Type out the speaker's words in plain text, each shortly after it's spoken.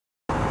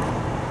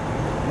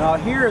Now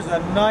here's a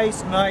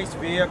nice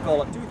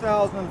vehicle, a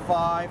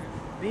 2005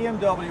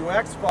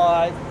 BMW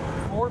X5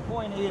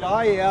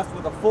 4.8 IS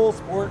with a full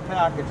sport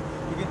package.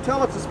 You can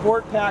tell it's a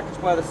sport package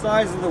by the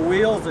size of the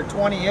wheels. They're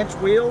 20-inch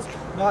wheels,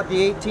 not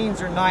the 18s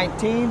or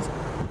 19s.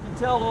 You can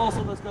tell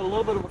also that it's got a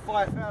little bit of a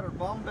fatter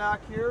bum back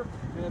here,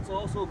 and it's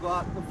also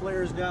got the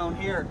flares down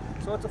here.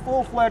 So it's a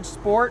full-fledged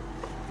sport.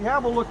 If you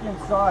have a look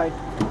inside,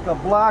 it's got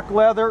black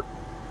leather.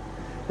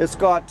 It's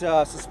got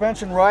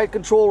suspension ride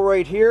control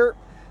right here.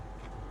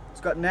 It's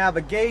got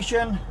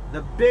navigation,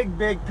 the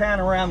big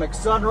panoramic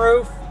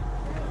sunroof.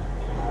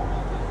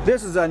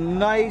 This is a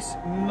nice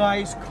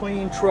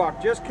clean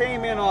truck. Just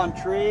came in on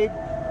trade.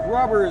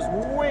 Rubber is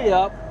way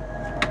up.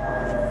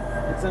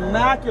 It's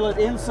immaculate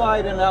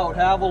inside and out.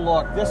 Have a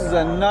look. This is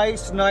a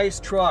nice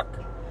truck.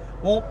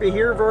 Won't be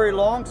here very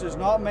long, so there's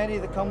not many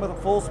that come with a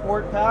full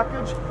sport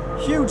package.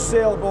 Huge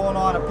sale going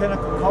on at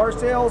Pinnacle Car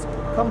Sales.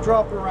 Come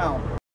drop around.